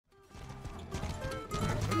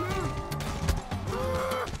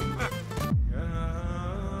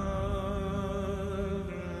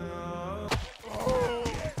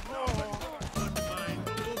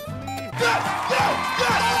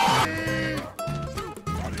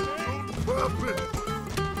No!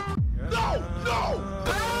 No!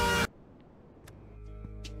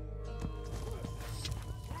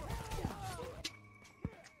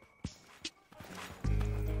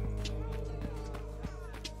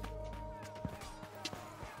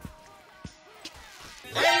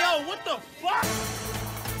 Hey, yo, what the fuck?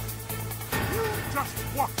 You just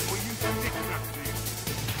what were you thinking at me?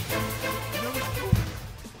 You know it's true.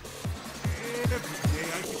 Every day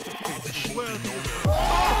I get to face the world. Oh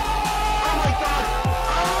my God!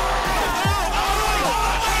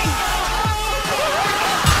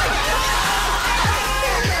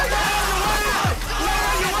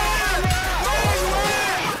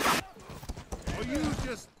 Are you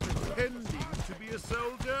just pretending to be a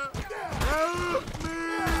soldier? Help me!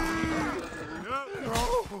 No.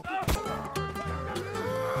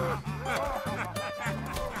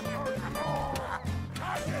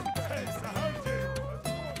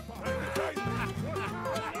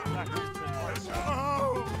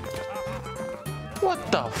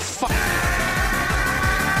 What the fuck?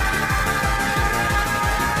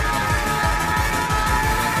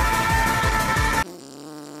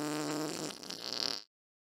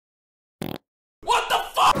 What the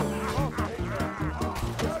fuck?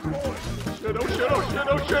 Shit, oh shit, oh shit,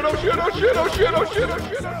 oh shit, oh shit, oh shit, oh shit, oh shit, oh shit, oh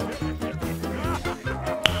shit.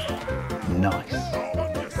 Nice.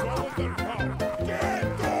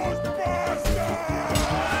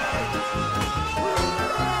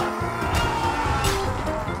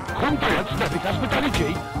 Come down, Snappy, that's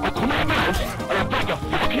Stupidity. I'll come out of my house and I'll break your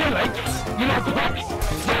fucking legs. You know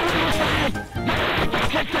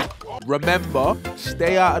what? Remember,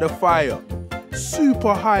 stay out of the fire.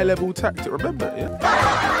 Super high level tactic, remember, yeah?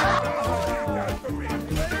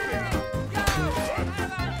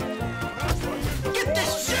 Get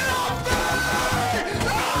this shit off me! Get this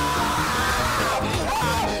shit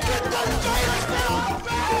off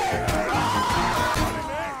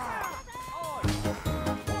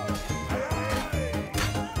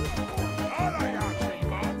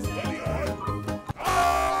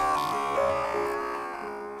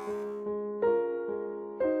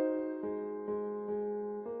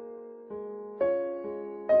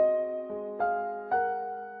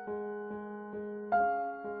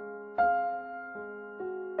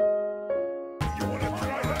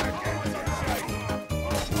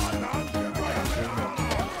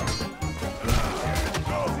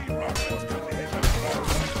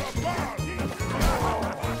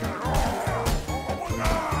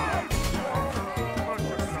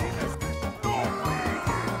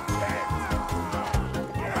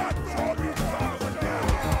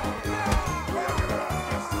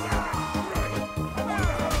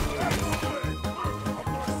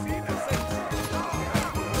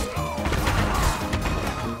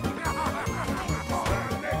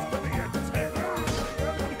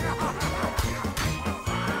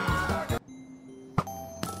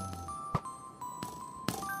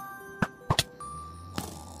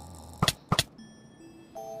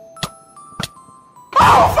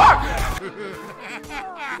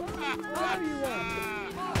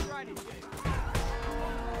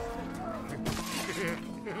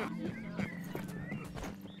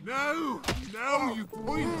No, no, you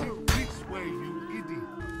pointed this way, you idiot.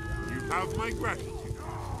 You have my gratitude.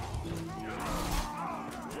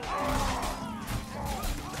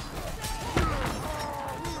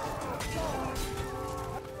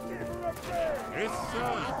 Yes,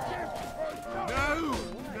 sir. No,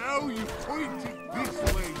 no, you pointed this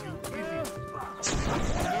way, you idiot.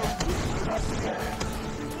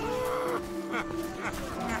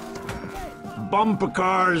 Bumper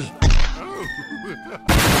cars.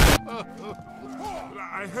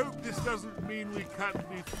 I hope this doesn't mean we can't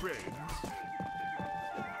be friends.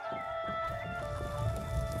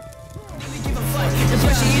 The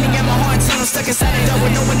pressure eating at my heart, so I'm stuck inside a door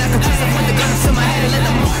with no one I can trust. I put the gun to my head and let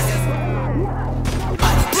them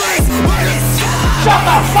Shut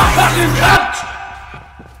the fuck up, you cunt!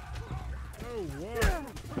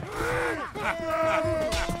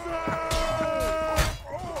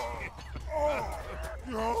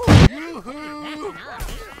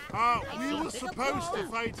 We were supposed to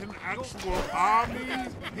fight an actual army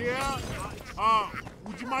here.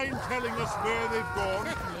 Would you mind telling us where they've gone?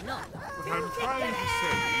 What I'm trying to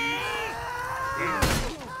say is...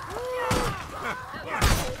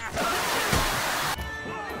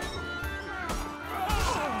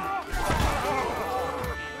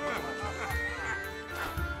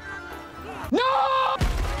 No!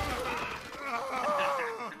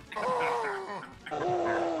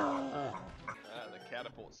 The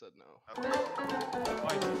catapult said no.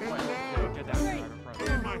 Get that I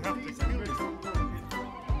might have to kill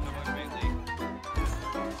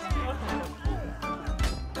you.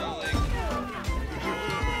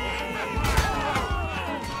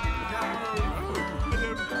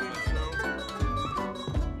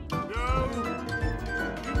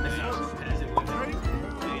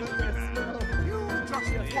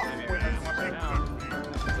 Please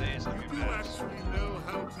let me You pass. actually know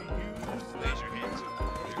how to use Raise your hands.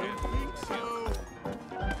 I don't think so.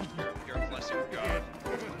 You're a blessing from God.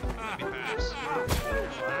 Let me pass.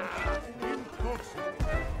 Impossible.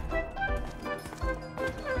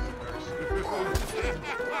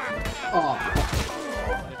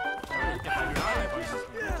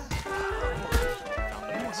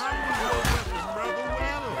 You handle your weapon rather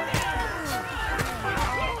well.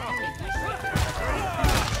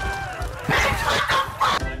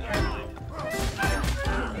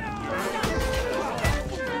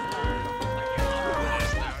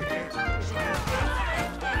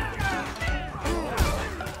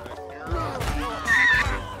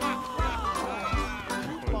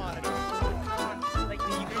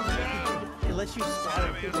 It lets you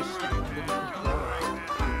squat through the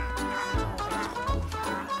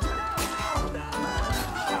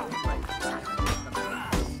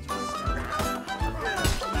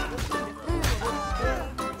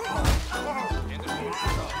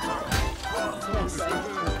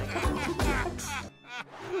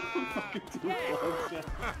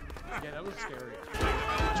Yeah, that was scary.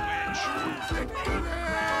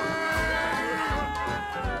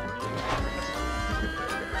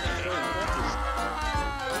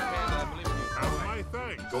 Have my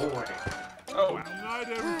thanks. Go away. Oh, I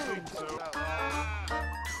don't think so.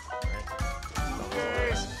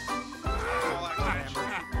 Okay.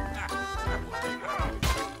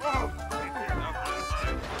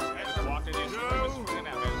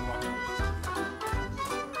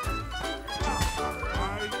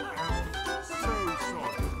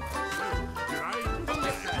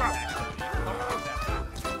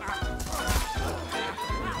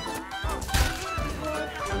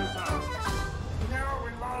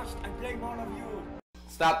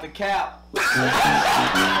 Stop the cap.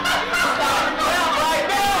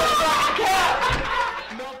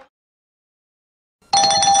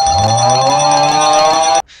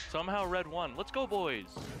 Somehow red won. Let's go, boys.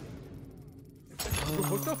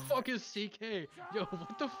 What the fuck is CK? Yo,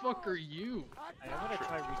 what the fuck are you? I'm gonna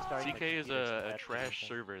try restarting. CK is a trash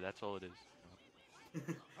server. That's all it is.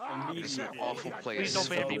 It's an awful place. Please don't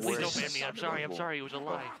ban me. The Please don't worst. ban me. I'm sorry. I'm sorry. It was a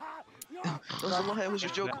lie. It was a lie. It was a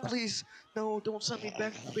joke. Please. No, don't send me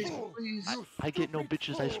back to baseball, please. I get no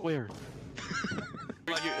bitches. I swear.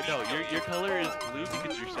 Your color is blue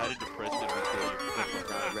because you're sad and depressed and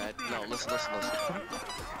Red. No, listen. This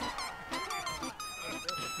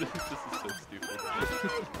is so stupid.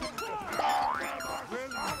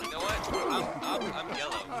 You know what? I'm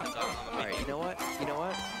yellow. Alright, you know what?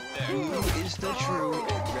 There. Blue is the true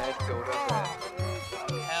and red go to red.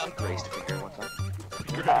 Have raised a finger one time.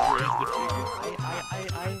 Raise the finger.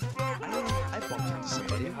 I bumped into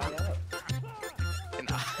somebody. And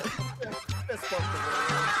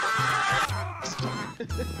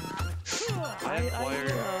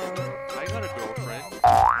I got a girlfriend.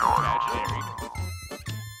 Imaginary.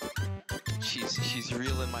 she's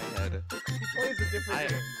real in my head. I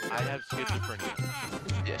have schizophrenia.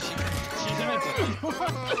 Yeah, she's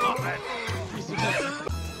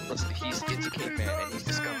Listen, he's a caveman and he's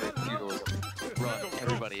discovered feudalism. Run,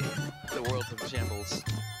 everybody. The world's in shambles.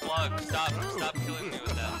 Plug, stop killing me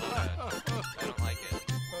with that. I don't like it.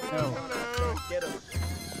 No. Get him.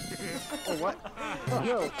 Oh, what?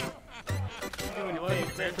 Yo. You want any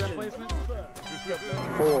transfer placement?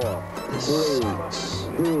 4, 3,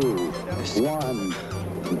 2, 1,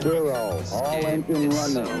 0. All engine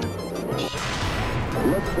running.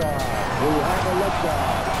 Liftoff. We have a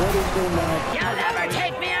liftoff. 32 minutes. You'll never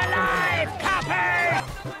take me alive, copper!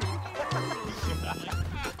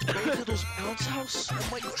 Bodiddles bounce house? Oh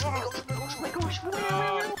my gosh,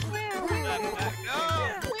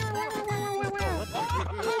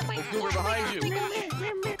 We're behind you.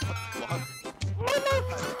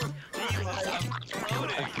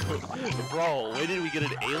 Bro, when did we get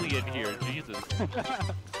an alien here? Jesus.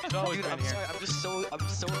 Dude, I'm sorry, I'm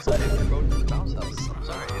so excited for going to the bounce house. I'm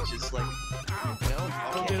sorry, it's just like, you know,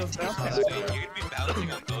 you're gonna be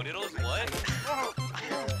bouncing on Bodiddles? What?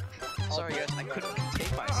 Sorry guys, I couldn't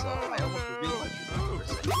contain myself. I almost revealed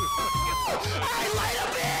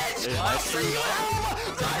my true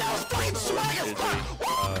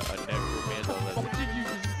A necromancer. What did you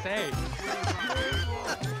just say?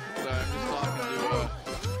 I'm just talking to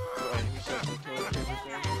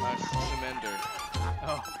Samender.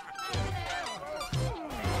 Oh.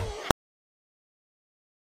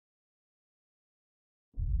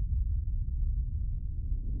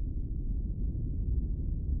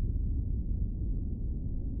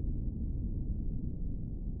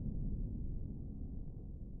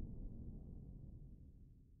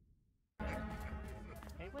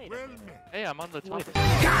 Hey, I'm on the top.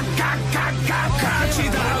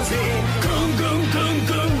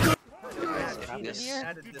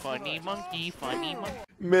 Funny monkey, funny monkey.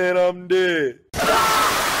 Man, I'm dead.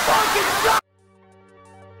 Fucking